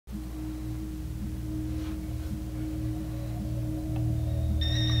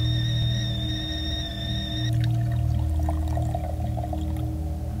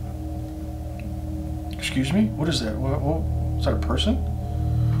Excuse me? What is that? What, is that a person?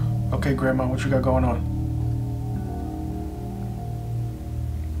 Okay, Grandma, what you got going on?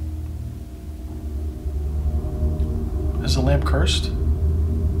 Is the lamp cursed?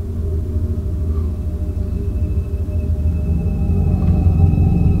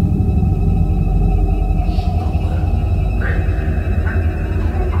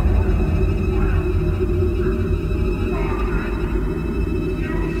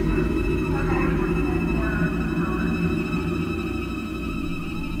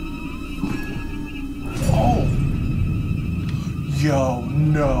 Yo,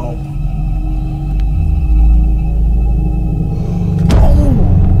 no. Oh!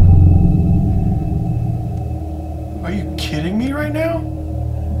 Are you kidding me right now?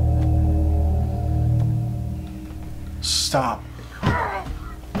 Stop.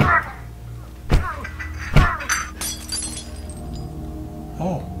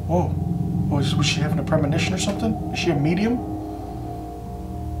 Oh, whoa. Was she having a premonition or something? Is she a medium?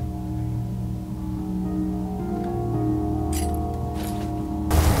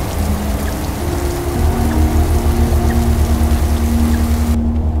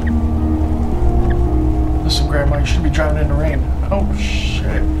 Grandma, you should be driving in the rain. Oh,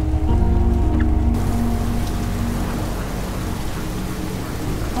 shit.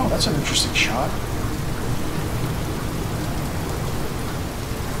 Oh, that's an interesting shot.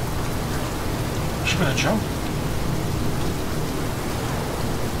 She better jump.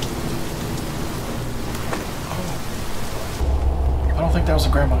 Oh. I don't think that was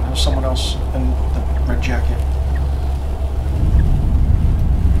the grandma. It was someone else in the red jacket.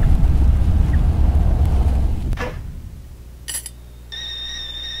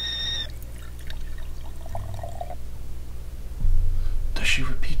 Does she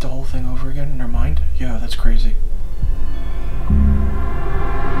repeat the whole thing over again in her mind? Yeah, that's crazy.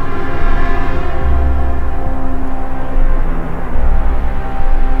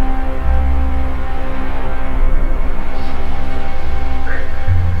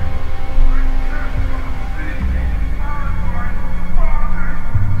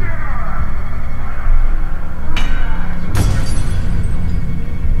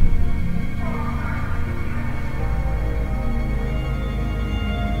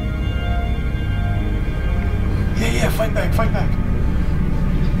 Yeah, fight back, fight back.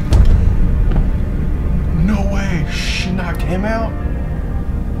 No way, she knocked him out?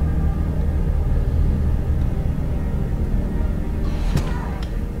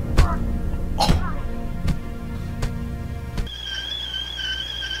 Oh.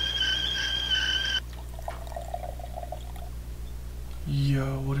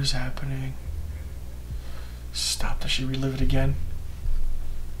 Yo, what is happening? Stop, does she relive it again?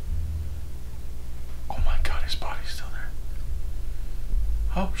 His body's still there.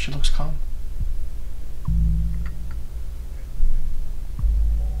 Oh, she looks calm.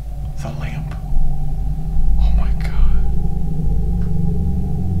 The lamp. Oh my God.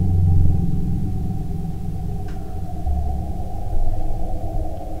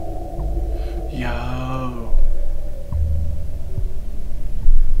 Yo.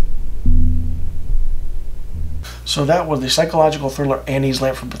 So that was the psychological thriller Annie's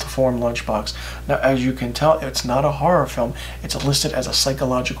Lamp from Deformed Lunchbox. Now, as you can tell, it's not a horror film. It's listed as a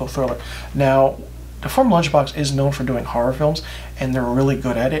psychological thriller. Now, Deformed Lunchbox is known for doing horror films, and they're really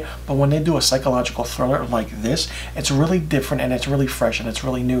good at it. But when they do a psychological thriller like this, it's really different, and it's really fresh, and it's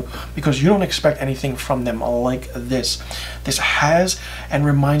really new, because you don't expect anything from them like this. This has and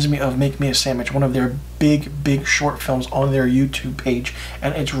reminds me of Make Me a Sandwich, one of their big short films on their YouTube page,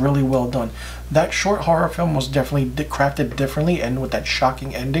 and it's really well done. That short horror film was definitely crafted differently and with that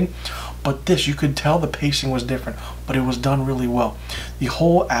shocking ending. But this, you could tell the pacing was different, but it was done really well. The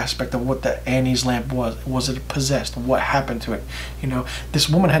whole aspect of what the Annie's Lamp was it possessed? What happened to it? You know, this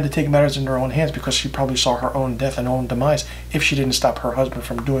woman had to take matters in her own hands because she probably saw her own death and own demise if she didn't stop her husband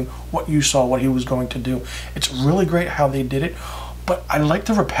from doing what you saw, what he was going to do. It's really great how they did it. But I like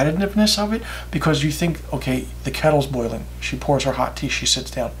the repetitiveness of it, because you think, okay, the kettle's boiling. She pours her hot tea, she sits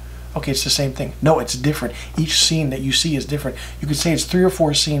down. Okay, it's the same thing. No, it's different. Each scene that you see is different. You could say it's 3 or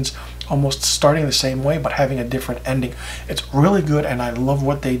 4 scenes almost starting the same way but having a different ending. It's really good, and I love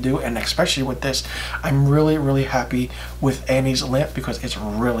what they do, and especially with this, I'm really happy with Annie's Lamp because it's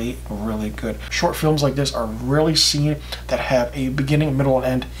really good. Short films like this are really seen that have a beginning, middle,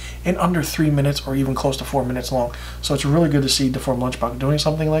 and end in under 3 minutes or even close to 4 minutes long. So it's really good to see Deformed Lunchbox doing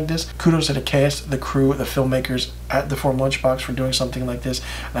something like this. Kudos to the cast, the crew, the filmmakers at Deformed Lunchbox for doing something like this.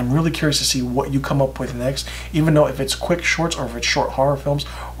 And I'm really curious to see what you come up with next, even though if it's quick shorts or if it's short horror films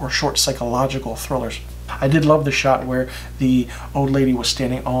or short psychological thrillers. I did love the shot where the old lady was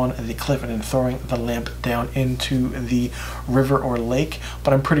standing on the cliff and then throwing the lamp down into the river or lake,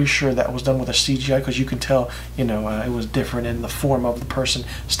 but I'm pretty sure that was done with a CGI because you can tell, you know, it was different and the form of the person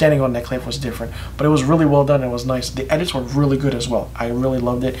standing on that cliff was different, but it was really well done. It was nice. The edits were really good as well. I really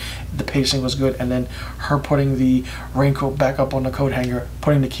loved it. The pacing was good, and then her putting the raincoat back up on the coat hanger,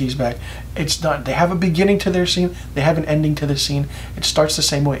 putting the keys back. It's not, they have a beginning to their scene, they have an ending to the scene. It starts the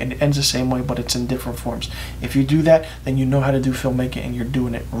same way and it ends the same way, but it's in different forms. If you do that, then you know how to do filmmaking and you're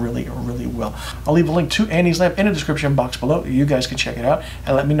doing it really, really well. I'll leave a link to Annie's Lamp in the description box below. You guys can check it out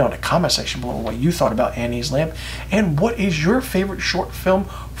and let me know in the comment section below what you thought about Annie's Lamp and what is your favorite short film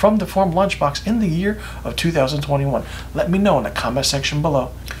from Deformed Lunchbox in the year of 2021. Let me know in the comment section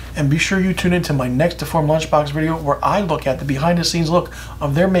below. And be sure you tune into my next Deformed Lunchbox video where I look at the behind the scenes look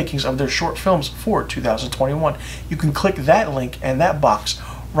of their makings of their short films for 2021. You can click that link and that box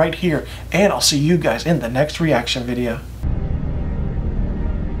right here, and I'll see you guys in the next reaction video.